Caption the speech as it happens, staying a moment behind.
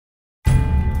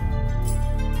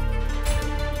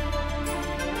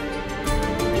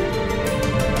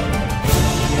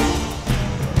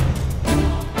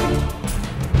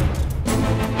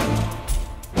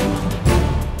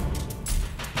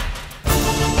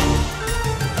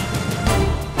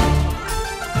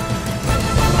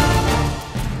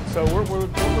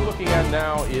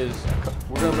now is,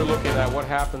 we're going to be looking at what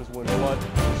happens when blood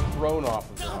is thrown off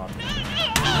of an object.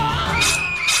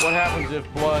 What happens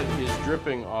if blood is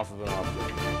dripping off of an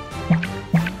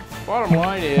object? Bottom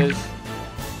line is,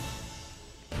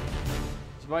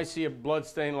 you might see a blood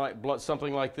stain like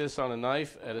something like this on a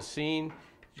knife at a scene.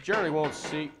 You generally won't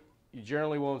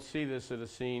see this at a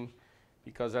scene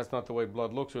because that's not the way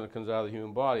blood looks when it comes out of the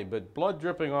human body. But blood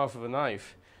dripping off of a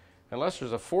knife, unless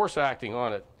there's a force acting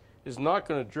on it, is not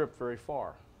going to drip very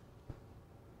far.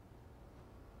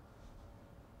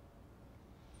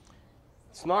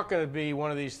 It's not going to be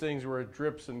one of these things where it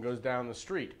drips and goes down the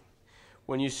street.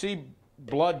 When you see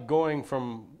blood going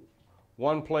from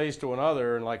one place to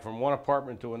another, and like from one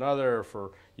apartment to another,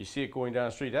 or you see it going down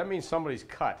the street, that means somebody's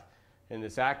cut and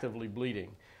it's actively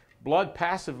bleeding. Blood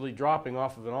passively dropping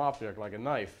off of an object like a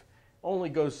knife only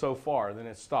goes so far, then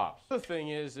it stops. The other thing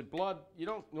is that blood, you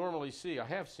don't normally see, I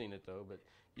have seen it though, but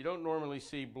you don't normally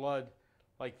see blood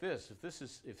like this.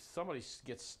 If somebody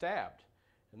gets stabbed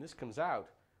and this comes out,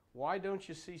 why don't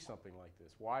you see something like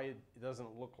this? Why it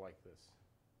doesn't look like this?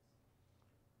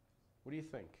 What do you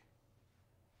think?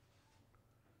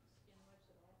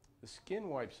 The skin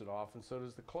wipes it off, and so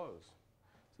does the clothes.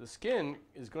 So the skin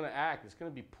is going to act, it's going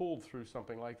to be pulled through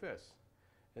something like this.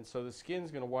 And so the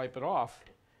skin's going to wipe it off.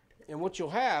 And what you'll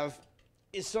have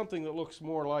is something that looks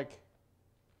more like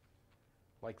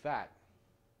that.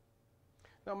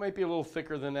 Now, it might be a little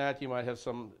thicker than that. You might have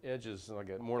some edges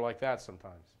more like that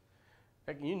sometimes.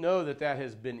 You know that that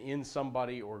has been in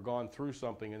somebody or gone through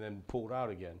something and then pulled out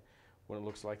again when it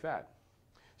looks like that.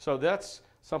 So that's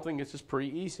something that's just pretty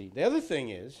easy. The other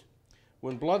thing is,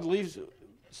 when blood leaves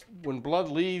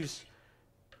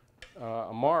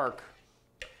a mark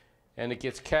and it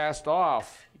gets cast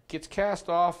off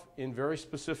in very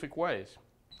specific ways.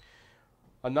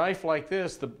 A knife like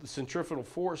this, the centripetal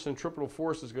force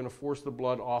is going to force the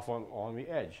blood off on the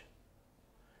edge.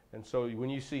 And so when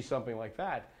you see something like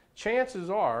that, chances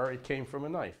are it came from a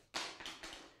knife.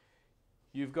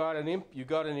 You've got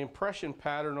an impression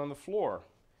pattern on the floor,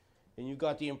 and you've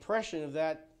got the impression of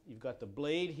that. You've got the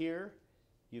blade here,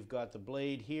 you've got the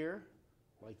blade here,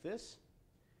 like this,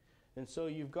 and so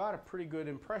you've got a pretty good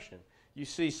impression. You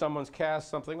see someone's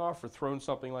cast something off or thrown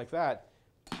something like that,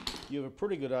 you have a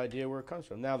pretty good idea where it comes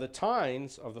from. Now the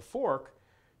tines of the fork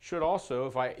should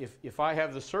also, if I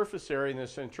have the surface area and the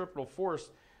centripetal force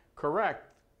correct,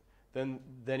 then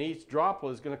each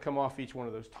droplet is going to come off each one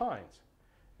of those tines.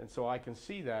 And so I can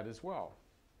see that as well.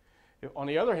 On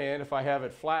the other hand, if I have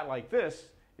it flat like this,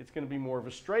 it's going to be more of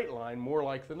a straight line, more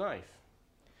like the knife.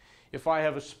 If I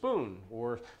have a spoon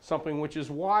or something which is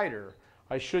wider,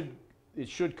 it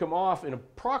should come off in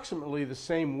approximately the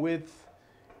same width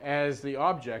as the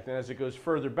object, and as it goes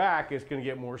further back, it's going to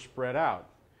get more spread out.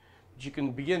 But you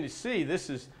can begin to see this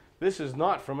is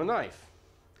not from a knife.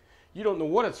 You don't know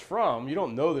what it's from. You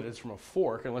don't know that it's from a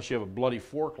fork unless you have a bloody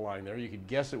fork lying there. You could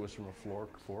guess it was from a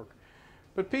fork.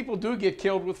 But people do get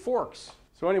killed with forks.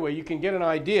 So anyway, you can get an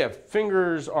idea.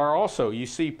 Fingers are also, you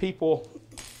see people,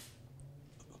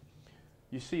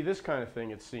 you see this kind of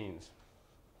thing at scenes.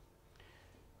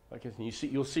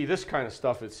 You'll see this kind of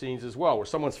stuff at scenes as well, where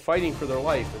someone's fighting for their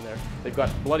life and they've got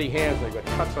bloody hands, they've got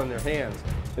cuts on their hands,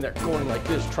 and they're going like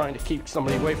this, trying to keep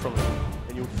somebody away from them.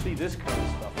 And you'll see this kind of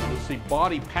stuff. You'll see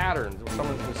body patterns when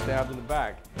someone's been stabbed in the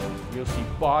back. And you'll see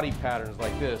body patterns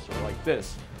like this or like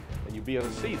this. And you'll be able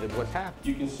to see that what's happened.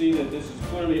 You can see that this is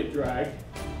clearly a drag.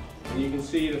 And you can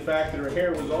see the fact that her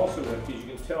hair was also wet, because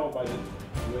you can tell by the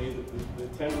way that the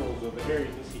tendrils of the hair, you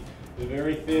can see the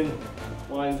very thin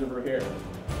lines of her hair.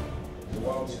 So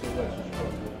while it's still wet, she's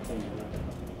probably going to clean it up.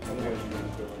 Otherwise, you're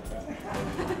going to go like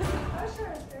that.